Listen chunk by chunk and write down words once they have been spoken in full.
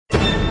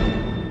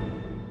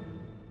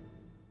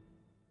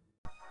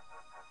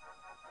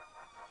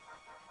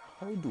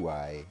How do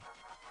I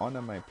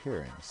honor my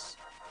parents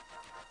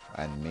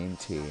and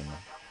maintain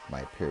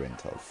my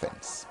parental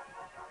fence?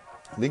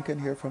 Lincoln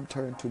here from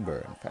Turn to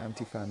Burn,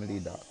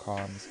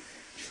 FamilyFamily.com's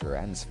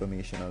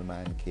Transformational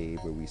Man Cave,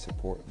 where we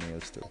support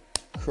males to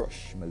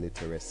crush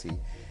maliteracy,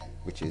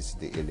 which is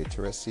the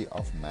illiteracy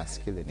of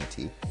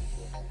masculinity,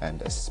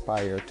 and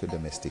aspire to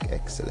domestic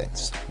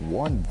excellence.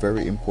 One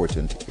very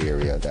important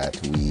area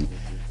that we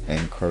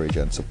encourage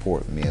and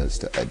support males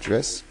to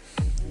address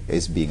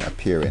is being a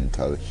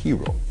parental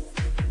hero.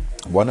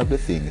 One of the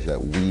things that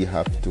we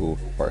have to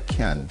or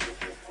can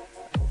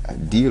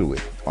deal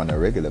with on a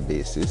regular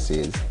basis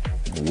is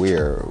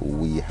where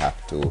we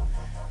have to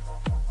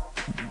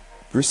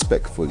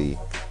respectfully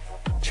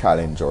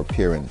challenge our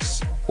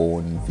parents'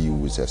 own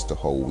views as to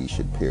how we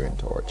should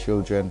parent our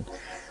children,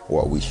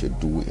 what we should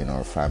do in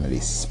our family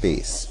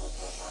space.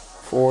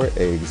 For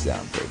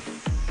example,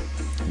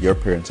 your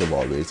parents have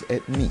always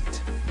ate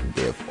meat.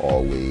 They've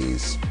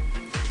always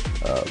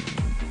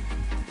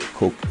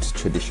cooked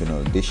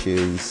traditional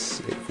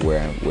dishes.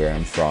 Where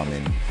I'm from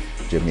in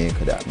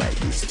Jamaica, that might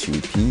be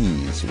stew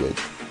peas with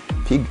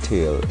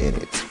pigtail in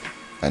it.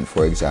 And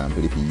for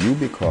example, if you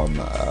become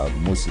a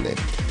Muslim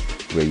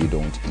where you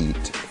don't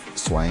eat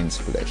swine's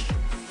flesh,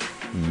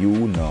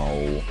 you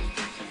now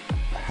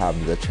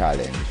have the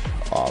challenge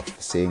of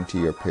saying to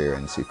your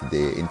parents, if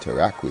they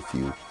interact with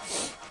you,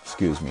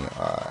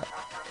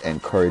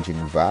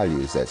 encouraging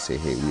values that say,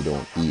 hey, we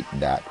don't eat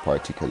that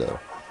particular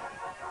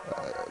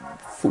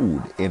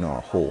food in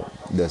our home,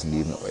 it doesn't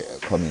even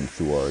come in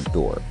through our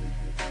door.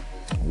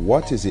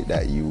 What is it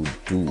that you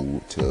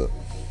do to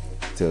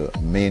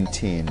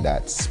maintain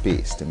that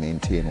space, to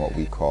maintain what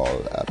we call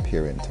a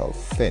parental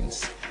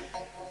fence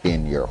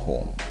in your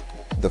home?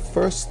 The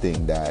first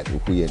thing that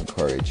we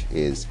encourage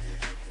is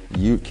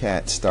you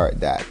can't start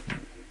that.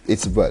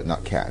 It's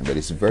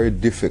very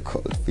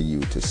difficult for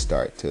you to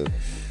start to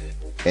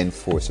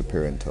enforce a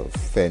parental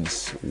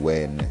fence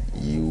when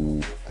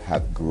you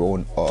have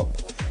grown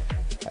up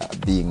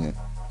being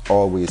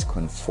always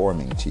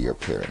conforming to your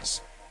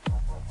parents.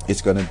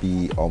 It's going to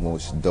be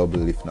almost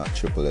double, if not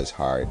triple, as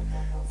hard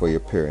for your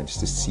parents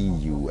to see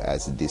you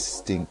as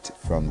distinct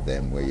from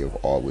them, where you've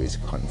always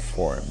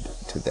conformed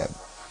to them.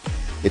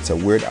 It's a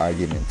weird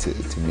argument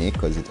to make,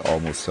 because it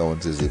almost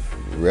sounds as if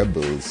a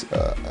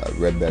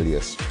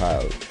rebellious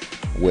child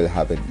will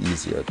have an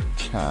easier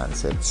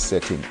chance at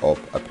setting up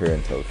a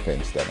parental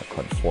fence than a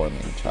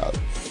conforming child.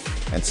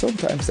 And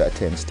sometimes that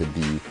tends to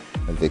be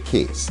the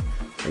case.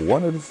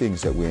 One of the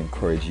things that we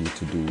encourage you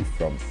to do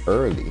from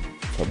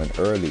an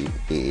early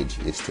age,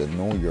 is to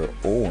know your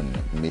own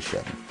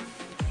mission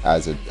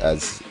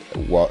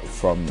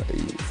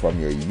from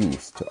your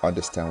youth, to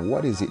understand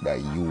what is it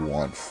that you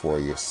want for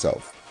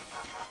yourself,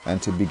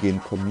 and to begin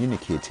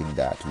communicating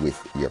that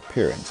with your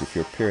parents. If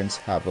your parents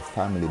have a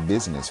family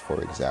business,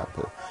 for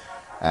example,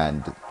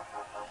 and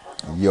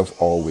you've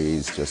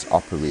always just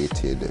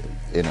operated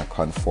in a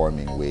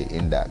conforming way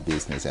in that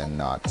business and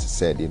not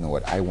said, you know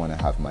what, I want to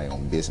have my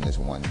own business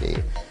one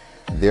day,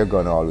 they're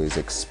going to always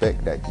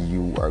expect that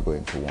you are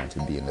going to want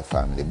to be in the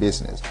family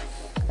business.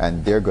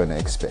 And they're going to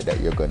expect that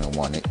you're going to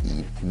want to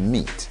eat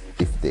meat.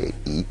 If they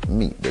eat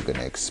meat, they're going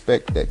to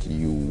expect that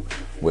you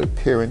will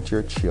parent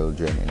your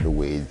children in the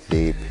way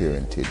they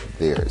parented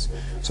theirs.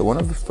 So one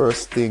of the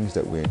first things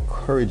that we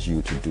encourage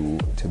you to do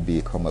to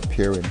become a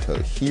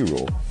parental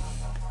hero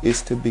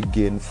is to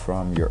begin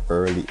from your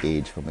early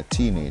age, from a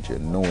teenager,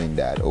 knowing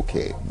that,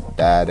 okay,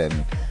 dad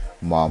and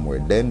mom were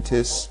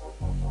dentists.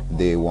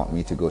 They want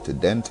me to go to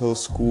dental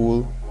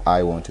school.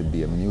 I want to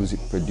be a music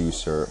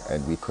producer,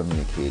 and we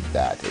communicate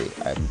that, hey,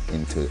 I'm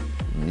into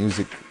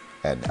music,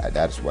 and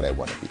that's what I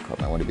want to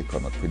become. I want to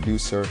become a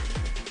producer,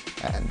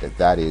 and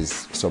that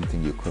is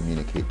something you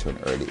communicate to an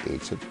early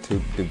age. So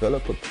to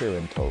develop a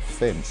parental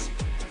fence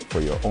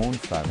for your own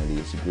family,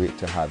 it's great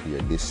to have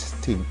your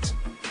distinct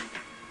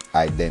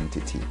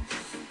identity.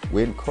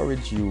 We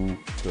encourage you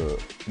to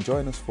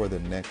join us for the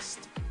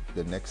next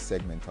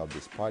segment of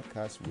this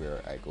podcast,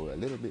 where I go a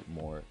little bit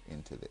more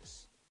into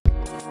this.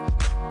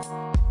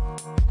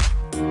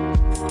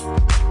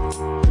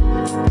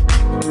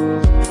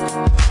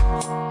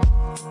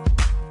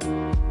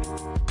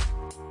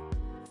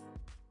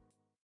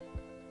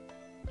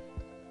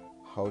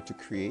 How to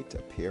create a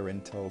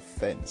parental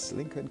fence.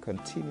 Lincoln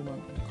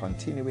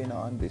continuing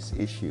on this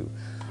issue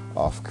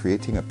of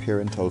creating a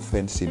parental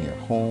fence in your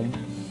home,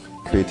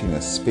 creating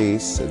a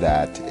space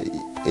that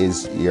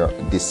is your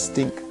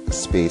distinct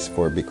space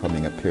for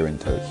becoming a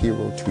parental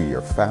hero to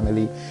your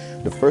family.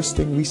 The first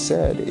thing we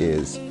said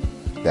is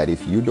that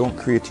if you don't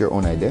create your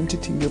own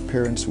identity, your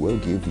parents will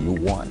give you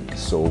one.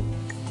 So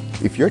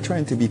if you're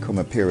trying to become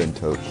a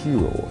parental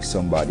hero,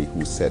 somebody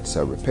who sets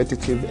a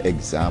repetitive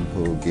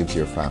example, gives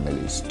your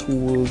families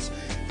tools,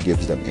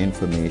 gives them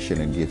information,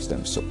 and gives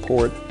them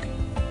support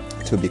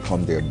to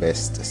become their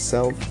best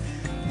self,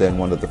 then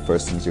one of the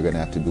first things you're going to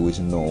have to do is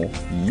know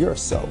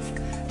yourself.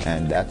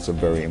 And that's a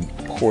very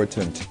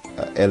important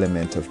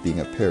element of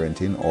being a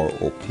parent, in our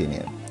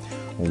opinion.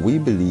 We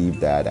believe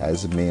that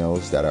as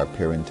males that are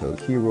parental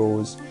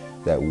heroes,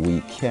 that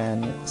we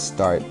can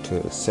start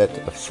to set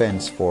a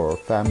fence for our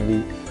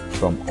family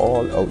from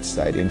all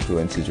outside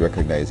influences,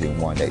 recognizing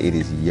one, that it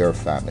is your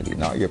family,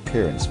 not your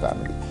parents'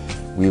 family.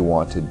 We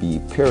want to be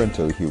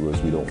parental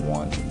heroes. We don't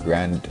want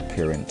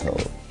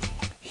grandparental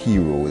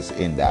heroes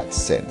in that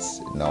sense.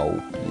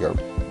 Now,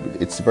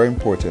 it's very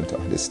important to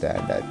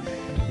understand that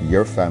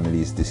your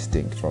family is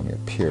distinct from your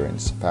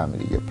parents'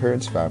 family. Your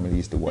parents' family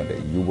is the one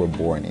that you were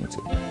born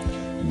into.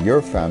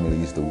 Your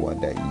family is the one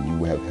that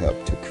you have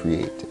helped to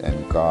create,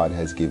 and God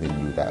has given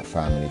you that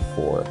family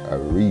for a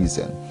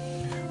reason,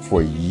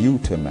 for you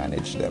to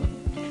manage them.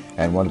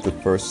 And one of the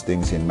first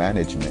things in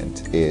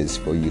management is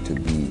for you to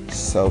be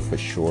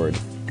self-assured,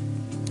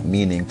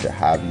 meaning to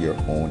have your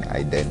own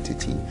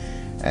identity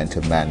and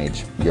to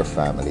manage your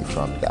family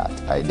from that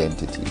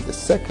identity. The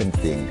second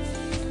thing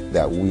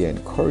that we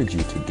encourage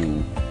you to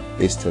do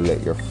is to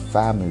let your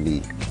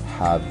family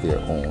have their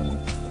own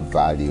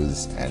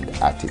values and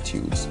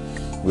attitudes.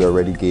 We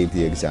already gave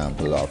the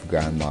example of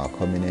grandma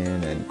coming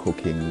in and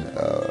cooking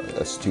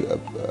a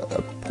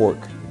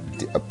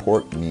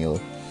pork meal,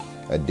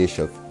 a dish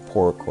of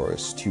pork or a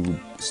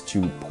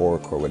stewed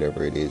pork or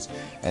whatever it is.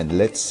 And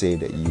let's say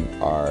that you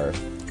are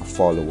a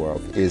follower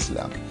of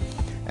Islam,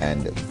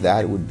 and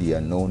that would be a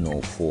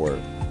no-no for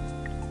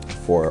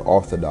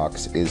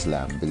Orthodox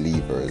Islam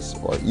believers,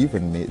 or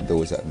even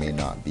those that may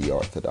not be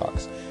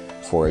Orthodox,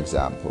 for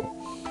example.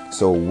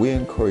 So we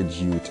encourage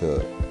you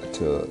to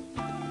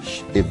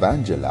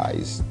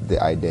evangelize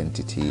the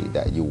identity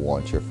that you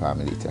want your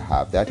family to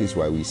have. That is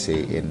why we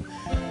say in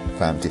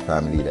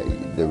Family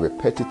that the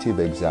repetitive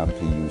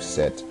example you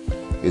set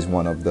is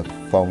one of the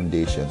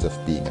foundations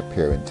of being a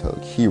parental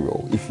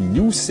hero. If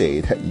you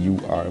say that you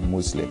are a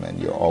Muslim and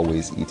you're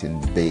always eating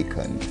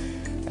bacon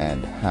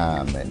and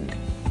ham and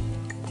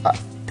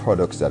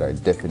products that are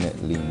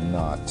definitely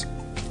not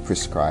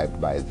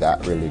prescribed by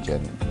that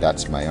religion,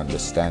 that's my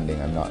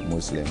understanding. I'm not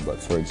Muslim, but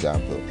for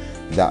example,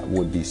 that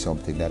would be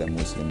something that a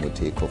Muslim would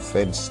take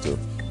offense to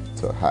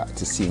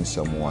seeing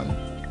someone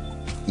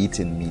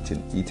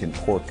eating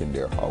pork in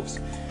their house.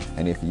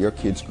 And if your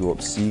kids grow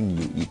up seeing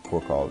you eat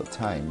pork all the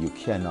time, you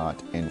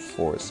cannot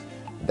enforce.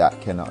 That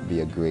cannot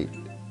be a great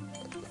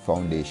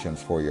foundation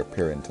for your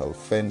parental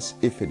fence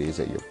if it is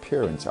that your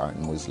parents aren't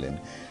Muslim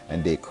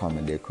and they come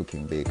and they're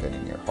cooking bacon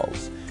in your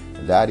house.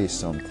 That is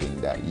something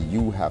that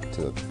you have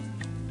to,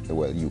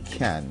 you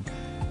can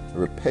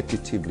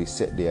repetitively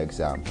set the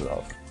example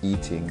of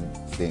eating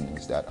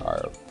things that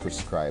are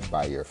prescribed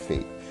by your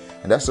faith.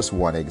 And that's just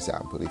one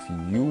example. If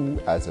you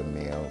as a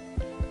male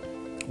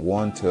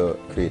want to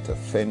create a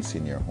fence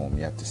in your home,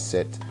 you have to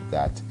set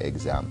that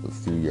example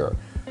through your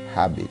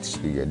habits,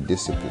 through your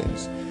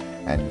disciplines.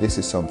 And this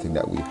is something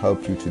that we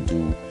help you to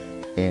do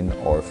in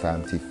our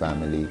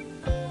Family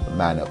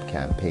Man Up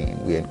campaign.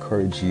 We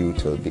encourage you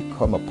to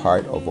become a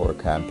part of our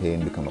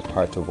campaign, become a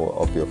part of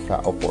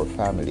our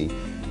family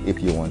if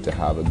you want to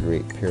have a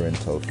great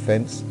parental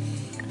fence.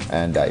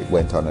 And I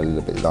went on a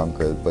little bit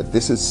longer, but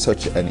this is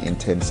such an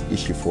intense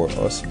issue for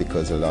us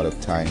because a lot of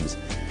times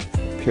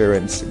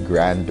parents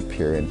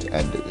grandparent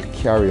and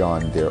carry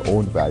on their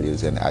own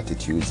values and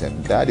attitudes,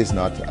 and that is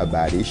not a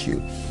bad issue,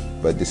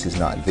 but this is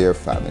not their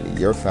family.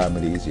 Your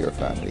family is your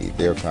family,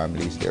 their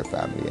family is their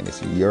family, and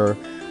it's your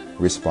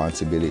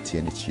responsibility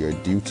and it's your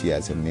duty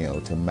as a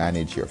male to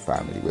manage your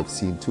family. We've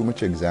seen too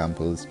much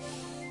examples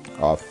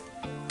of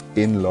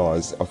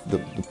in-laws, of the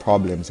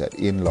problems that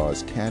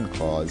in-laws can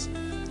cause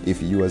if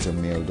you as a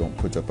male don't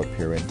put up a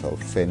parental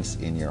fence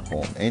in your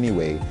home.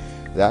 Anyway,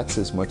 that's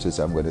as much as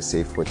I'm going to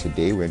say for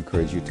today. We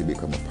encourage you to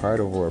become a part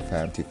of our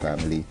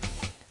family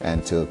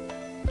and to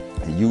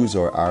use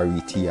our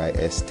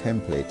RETIS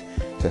template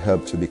to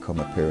help to become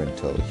a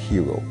parental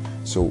hero.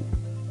 So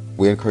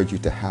we encourage you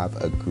to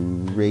have a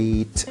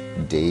great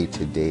day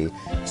today,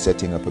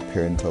 setting up a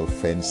parental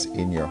fence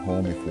in your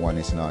home if one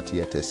is not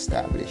yet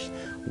established.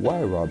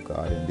 Why rob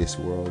God in this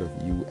world of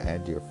you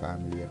and your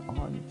family? And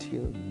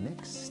until